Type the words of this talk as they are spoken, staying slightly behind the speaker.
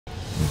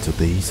In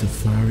today's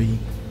safari,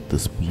 the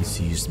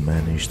species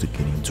managed to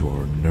get into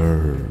our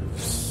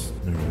nerves.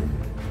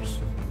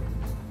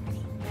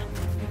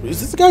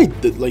 Is this guy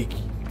that, like...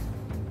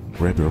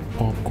 Grab your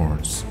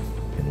popcorns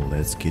and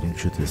let's get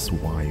into this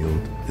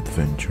wild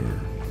adventure.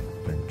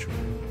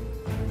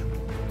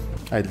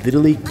 I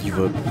literally give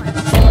up.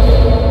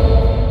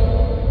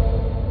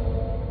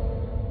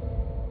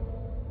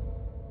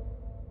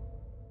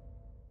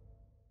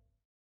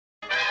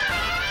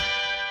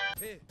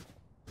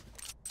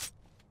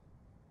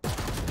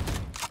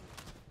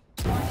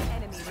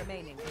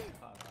 Remaining.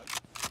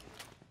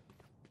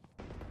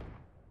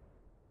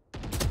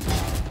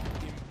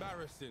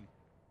 Embarrassing.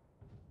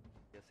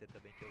 Você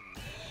também tem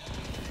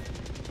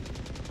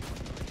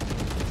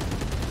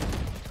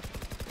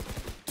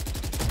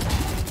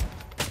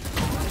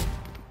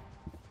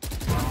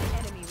One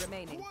enemy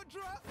remaining.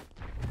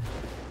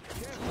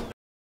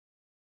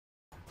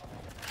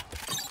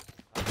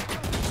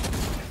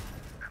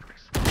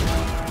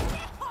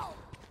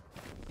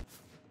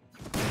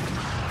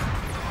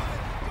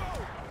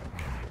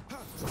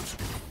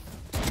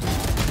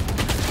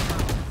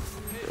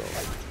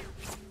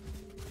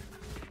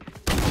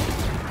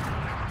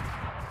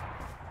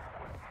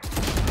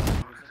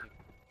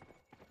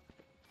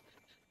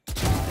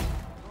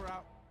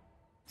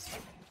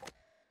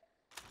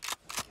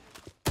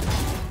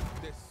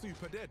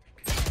 Super dead.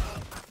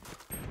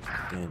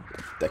 And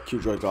that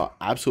killjoy got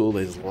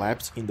absolutely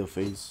slapped in the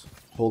face.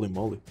 Holy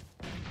moly.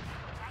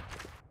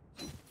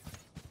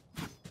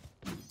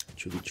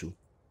 Chu.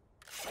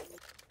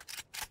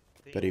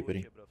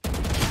 Peraí.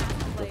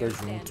 Jogar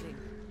junto.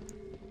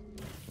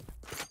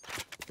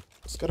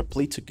 Just gotta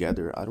play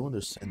together. I don't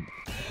understand.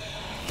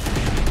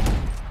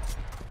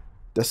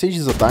 That sage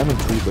is a diamond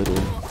tree, by the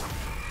way.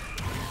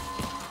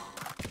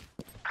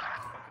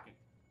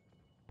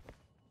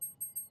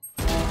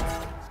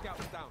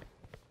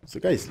 Is the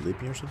guy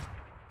sleeping or something?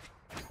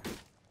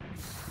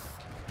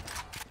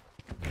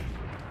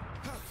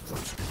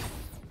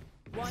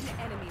 One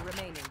enemy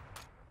remaining.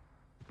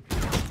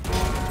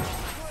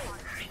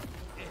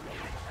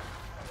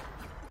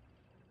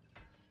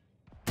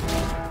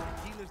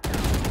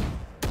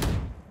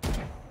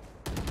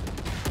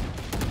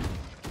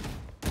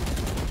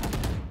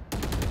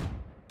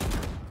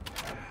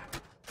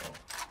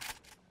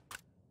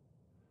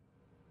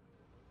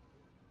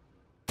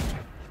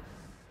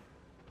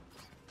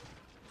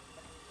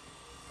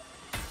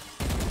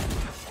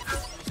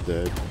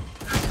 Dead.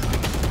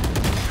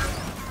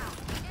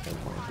 Oh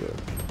my god.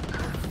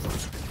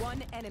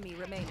 One enemy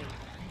remaining.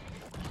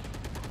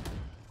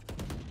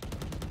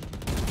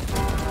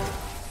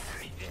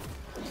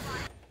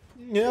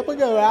 Yeah, but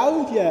go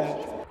out, yeah.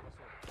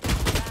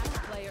 Last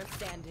player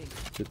standing.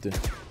 Shit there.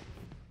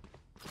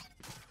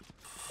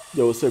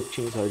 Yo, what's up,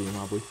 Chains? How are you,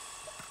 my boy?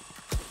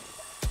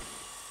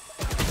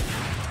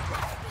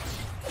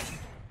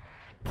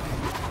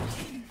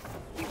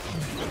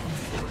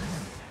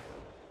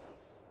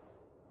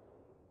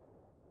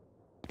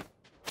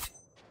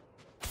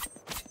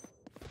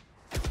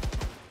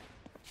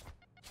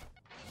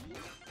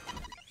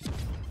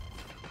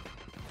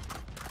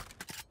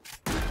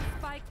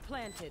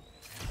 Planted.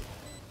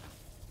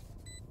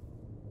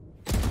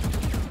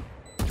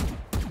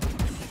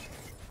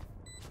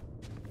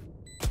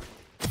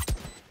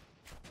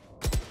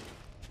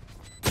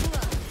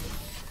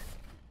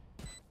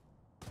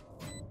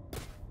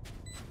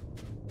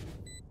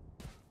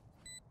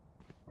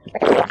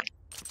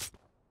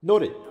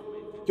 Noted.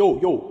 Yo.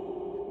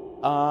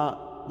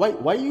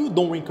 Why you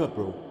don't rank up,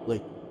 bro?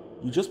 Like,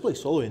 you just play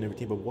solo and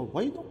everything, but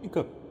why you don't rank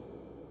up?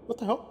 What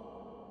the hell?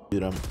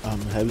 Dude, I'm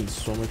having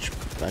so much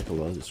back a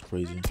lot. It's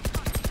crazy.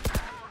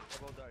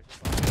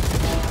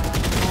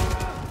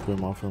 For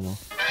him off.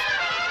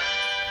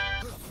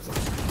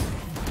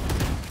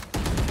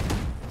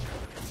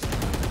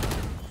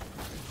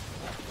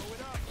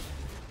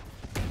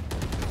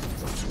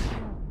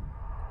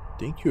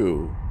 Thank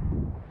you.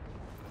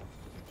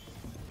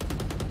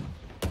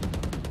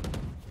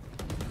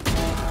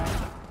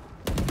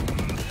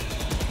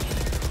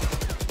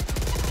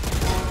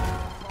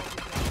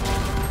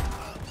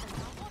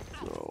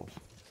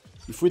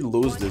 If we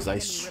lose this, I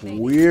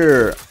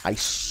swear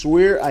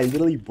I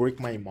literally break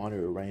my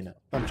monitor right now.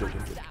 I'm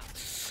joking.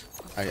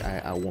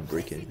 I won't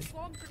break anything.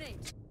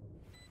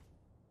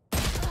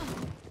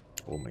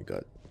 Oh my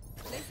god.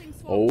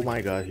 Oh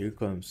my god, here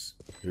comes.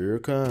 Is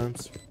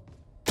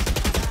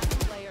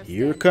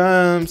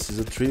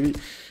a 3v.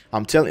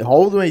 I'm telling you,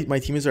 all of my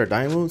teammates are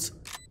diamonds.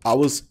 I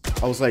was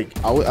like,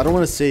 I don't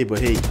want to say, but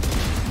hey,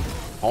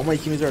 all my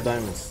teammates are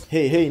diamonds.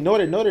 Hey,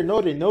 noted.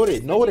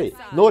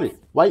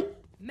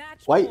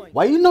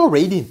 Why you not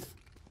radiant?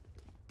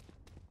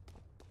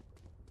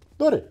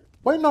 Noted.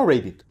 Why you not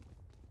radiant?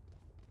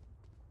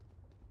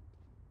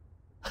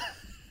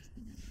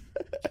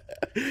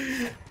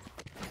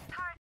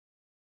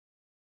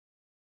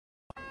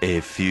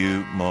 A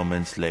few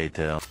moments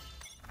later.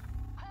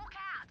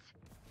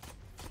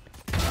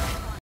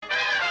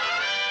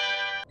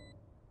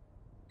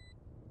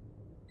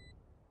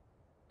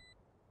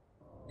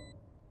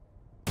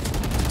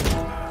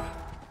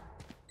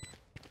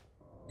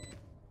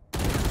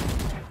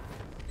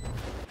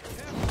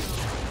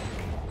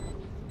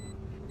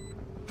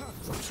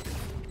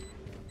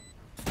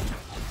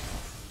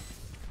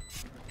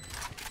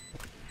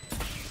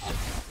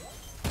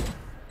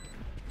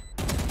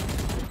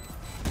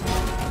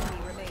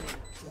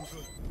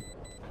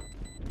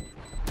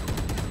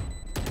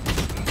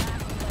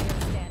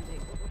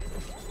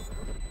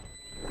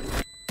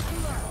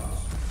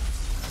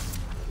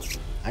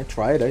 I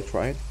tried.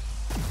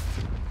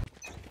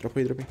 Drop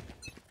aí. Get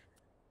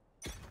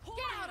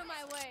out of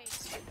my way.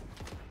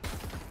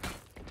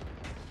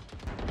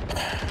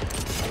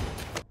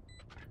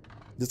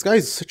 This guy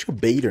is such a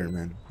baiter,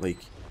 man. Like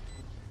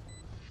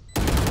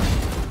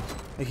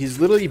he's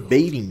literally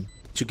baiting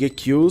to get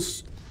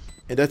kills,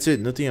 and that's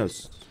it, nothing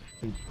else.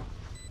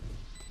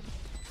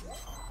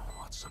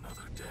 What's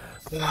another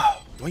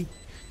death? Why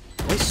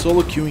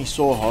solo queuing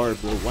so hard,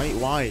 bro?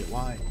 Why?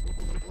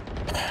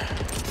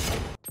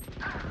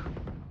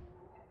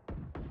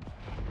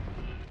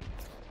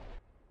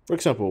 For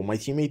example, my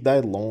teammate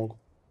died long.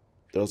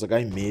 There was a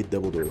guy mid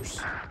double doors.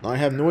 Now I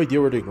have no idea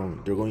where they're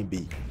going. They're going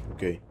B.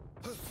 Okay.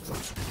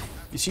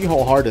 You see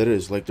how hard that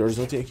is? Like, there's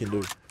nothing I can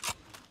do.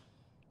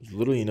 There's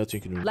literally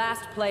nothing I can do.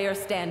 Last player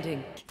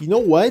standing. You know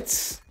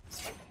what?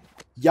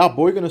 Yeah,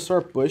 boy, gonna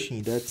start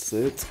pushing. That's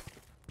it.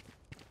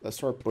 Let's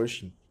start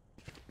pushing.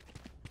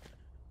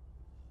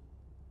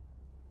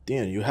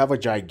 Damn, you have a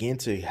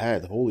gigantic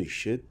head. Holy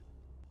shit.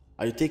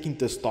 Are you taking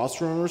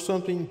testosterone or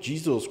something?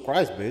 Jesus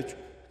Christ, bitch.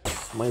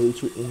 My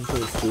little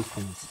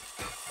inconsistency.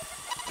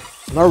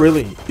 Not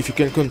really. If you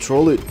can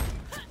control it.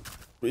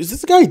 Is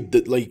this guy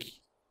like?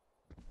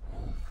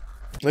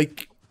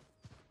 Like,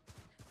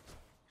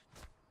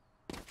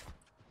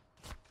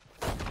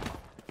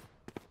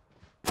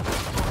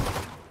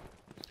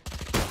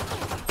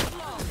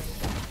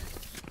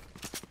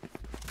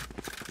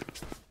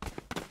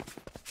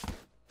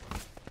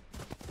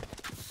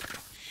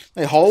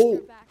 how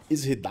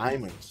is he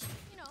diamonds?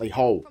 Like,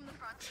 how?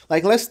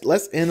 Like,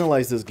 let's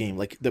analyze this game.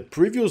 Like, the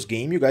previous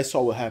game, you guys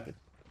saw what happened,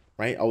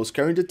 right? I was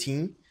carrying the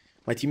team.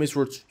 My teammates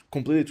were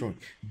completely throwing.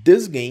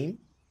 This game,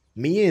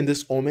 me and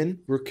this Omen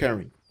were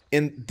carrying.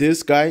 And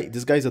this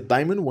guy's a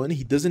diamond 1.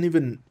 He doesn't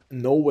even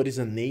know what is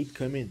a nade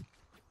coming.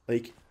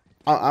 Like,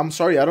 I'm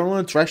sorry, I don't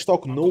want to trash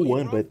talk no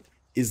one, but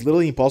it's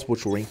literally impossible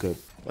to rank up.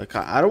 Like,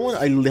 I don't want.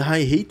 I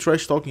hate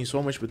trash talking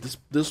so much, but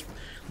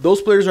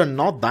those players are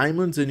not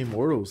diamonds and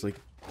immortals, like,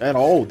 at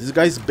all. This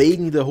guy's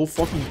baiting the whole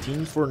fucking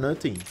team for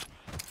nothing.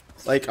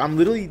 Like, I'm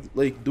literally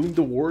like doing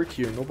the work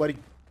here. Nobody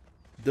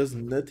does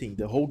nothing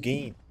the whole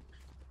game.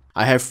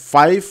 I have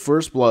 5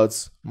 first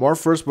bloods, more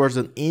first bloods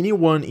than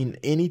anyone in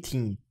any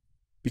team.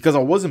 Because I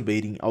wasn't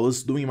baiting, I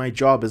was doing my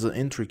job as an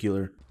entry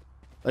killer.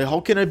 Like,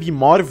 how can I be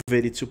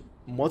motivated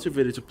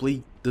to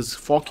play this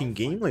fucking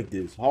game like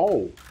this?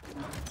 How?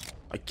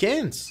 I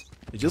can't.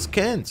 I just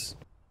can't.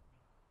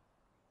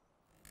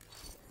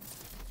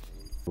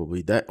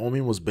 Probably that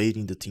Omen was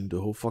baiting the team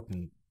the whole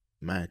fucking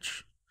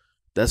match.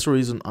 That's the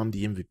reason I'm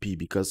the MVP,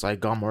 because I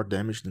got more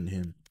damage than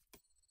him.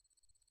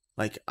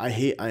 Like,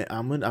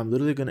 I'm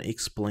literally gonna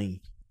explain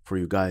for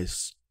you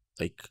guys.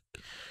 Like,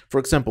 for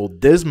example,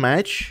 this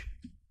match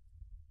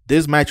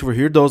over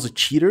here, there was a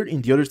cheater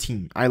in the other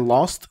team. I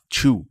lost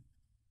 2.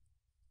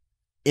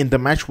 And the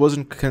match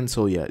wasn't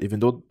cancelled yet, even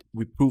though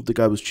we proved the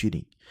guy was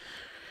cheating.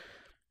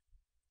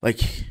 Like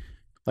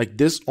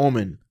this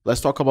Omen. Let's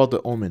talk about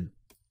the Omen.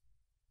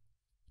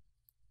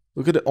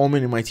 Look at the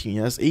Omen in my team. He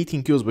has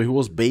 18 kills, but he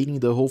was baiting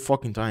the whole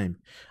fucking time.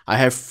 I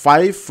have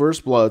 5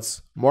 first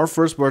bloods, more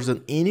first bloods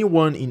than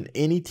anyone in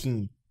any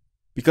team.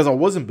 Because I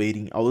wasn't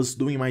baiting, I was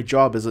doing my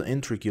job as an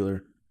entry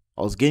killer.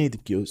 I was getting the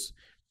kills.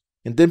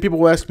 And then people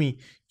will ask me,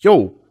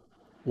 yo,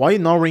 why are you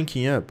not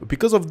ranking up?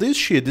 Because of this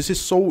shit. This is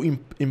so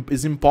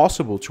it's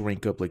impossible to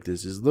rank up like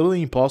this. It's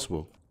literally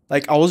impossible.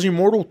 Like, I was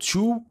immortal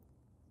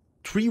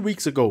 3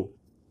 weeks ago.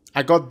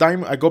 I got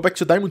back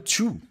to diamond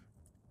 2.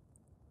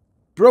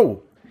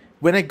 Bro,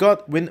 when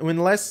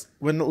last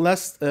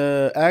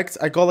act,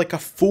 I got like a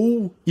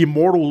full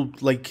immortal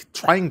like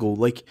triangle.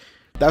 Like,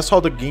 that's how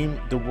the game,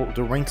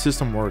 the rank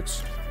system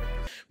works.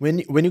 When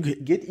you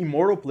get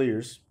immortal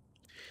players,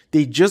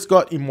 they just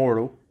got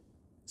immortal,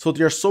 so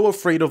they're so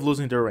afraid of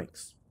losing their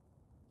ranks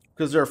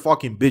because they're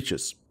fucking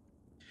bitches.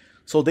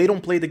 So they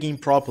don't play the game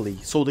properly,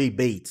 so they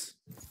bait.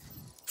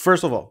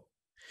 First of all,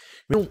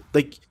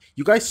 like,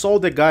 you guys saw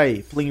the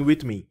guy playing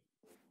with me.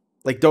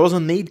 Like, there was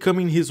a nade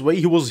coming his way.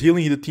 He was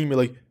healing the team.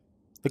 Like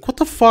what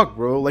the fuck,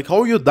 bro? Like, how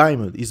are you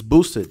diamond? He's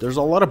boosted. There's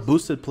a lot of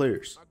boosted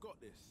players.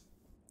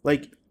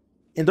 Like,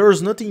 and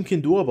there's nothing you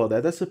can do about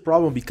that. That's the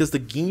problem, because the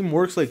game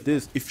works like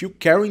this. If you're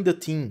carrying the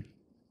team,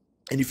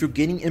 and if you're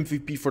getting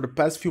MVP for the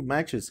past few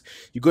matches,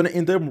 you're gonna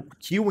end up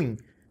queuing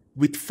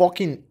with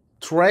fucking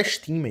trash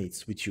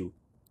teammates with you.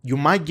 You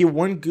might get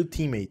one good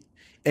teammate.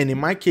 And in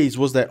my case,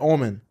 was that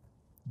Omen.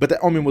 But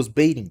that Omen was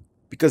baiting,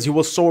 because he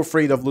was so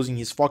afraid of losing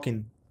his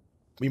fucking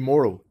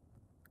immortal.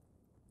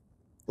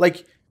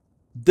 Like,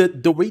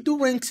 the way the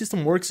rank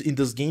system works in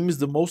this game is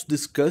the most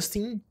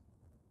disgusting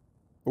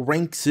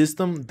rank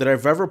system that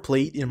I've ever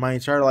played in my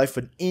entire life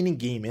in any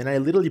game. And I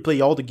literally play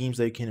all the games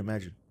that you can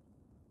imagine.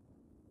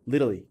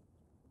 Literally.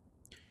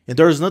 And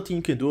there's nothing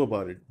you can do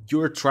about it.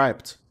 You're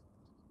trapped.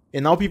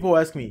 And now people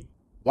ask me,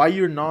 why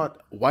you're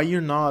not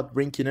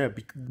ranking up?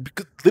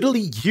 Because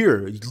literally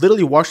here, you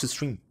literally watch the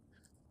stream.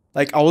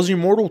 Like, I was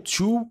immortal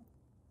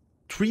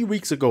 3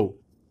 weeks ago.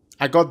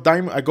 I got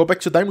back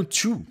to diamond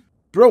 2.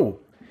 Bro,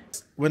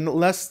 when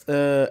last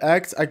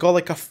act, I got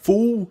like a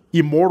full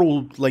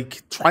immortal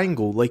like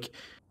triangle. Like,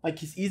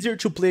 Like, it's easier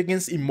to play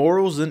against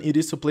Immortals than it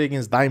is to play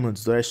against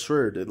Diamonds, I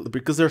swear.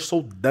 Because they're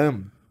so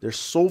dumb. They're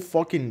so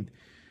fucking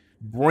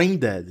brain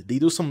dead. They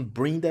do some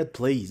brain dead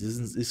plays.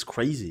 It's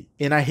crazy.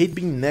 And I hate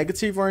being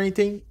negative or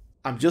anything.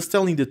 I'm just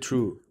telling the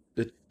truth.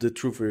 The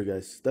truth for you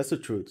guys. That's the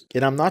truth.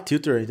 And I'm not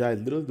tilted or anything. I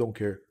literally don't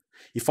care.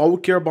 If I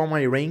would care about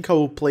my rank, I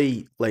will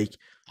play, like,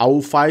 I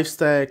will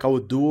 5-stack, I will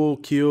dual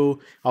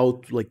kill, I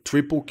will, like,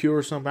 triple kill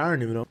or something. I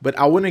don't even know. But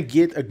I want to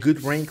get a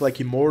good rank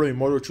like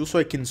Immortal 2 so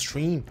I can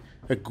stream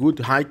a good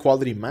high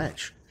quality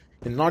match.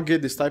 And not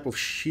get this type of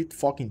shit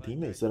fucking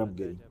teammates that I'm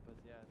getting.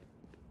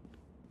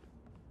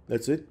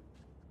 That's it.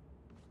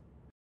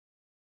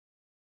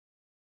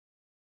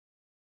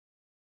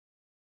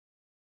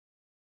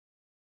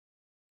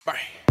 Bye.